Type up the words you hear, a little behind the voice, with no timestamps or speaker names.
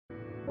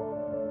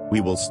We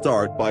will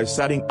start by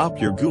setting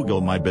up your Google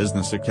My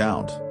Business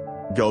account.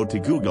 Go to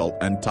Google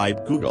and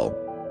type Google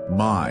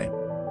My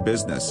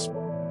Business.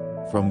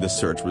 From the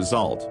search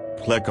result,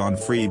 click on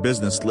Free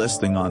Business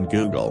Listing on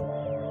Google.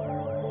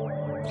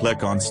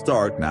 Click on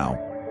Start Now.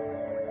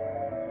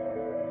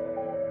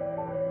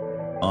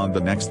 On the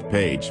next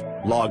page,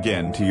 log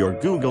in to your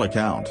Google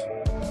account.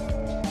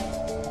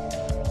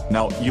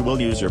 Now you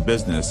will use your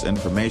business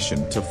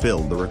information to fill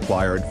the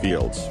required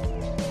fields.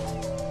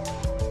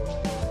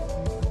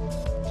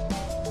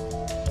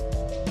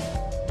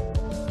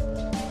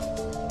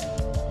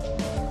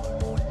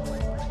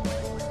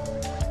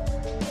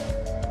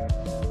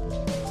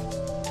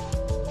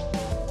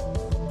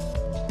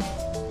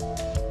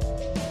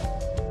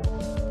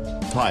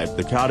 Type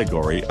the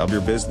category of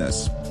your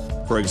business.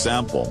 For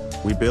example,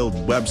 we build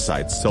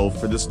websites, so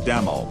for this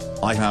demo,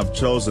 I have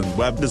chosen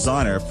web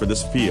designer for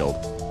this field.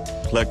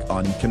 Click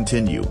on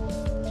Continue.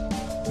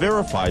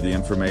 Verify the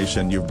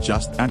information you've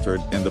just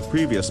entered in the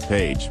previous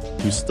page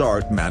to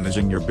start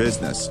managing your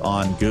business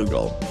on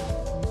Google.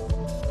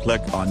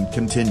 Click on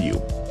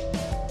Continue.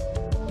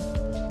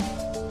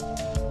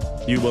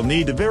 You will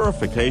need a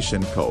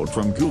verification code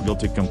from Google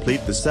to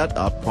complete the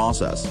setup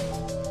process.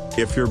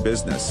 If your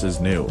business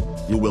is new,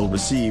 you will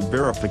receive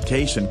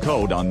verification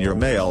code on your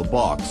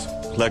mailbox.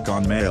 Click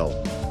on Mail.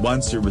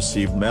 Once you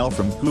receive mail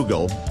from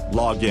Google,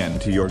 log in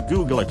to your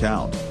Google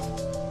account.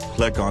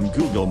 Click on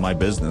Google My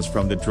Business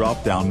from the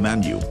drop-down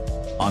menu.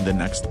 On the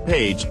next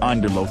page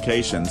under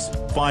Locations,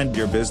 find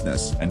your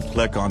business and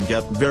click on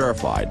Get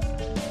Verified.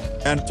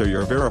 Enter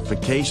your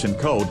verification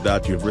code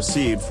that you've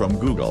received from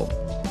Google.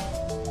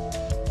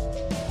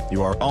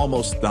 You are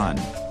almost done.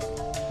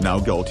 Now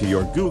go to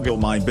your Google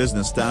My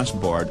Business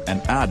dashboard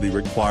and add the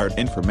required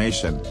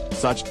information,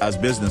 such as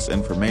business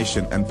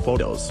information and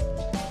photos.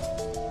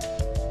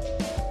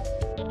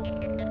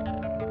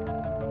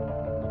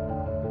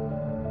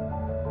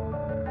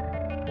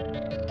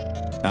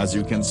 As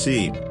you can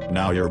see,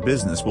 now your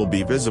business will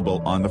be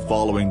visible on the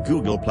following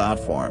Google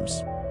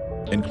platforms,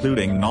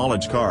 including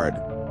Knowledge Card.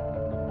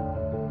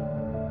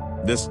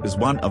 This is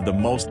one of the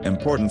most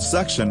important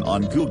section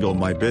on Google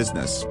My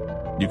Business.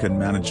 You can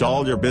manage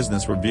all your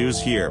business reviews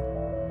here.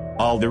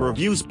 All the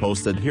reviews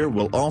posted here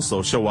will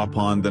also show up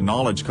on the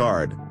Knowledge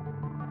Card.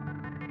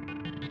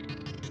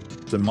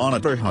 To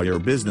monitor how your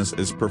business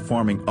is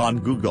performing on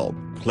Google,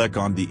 click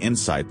on the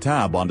Insight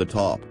tab on the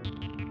top.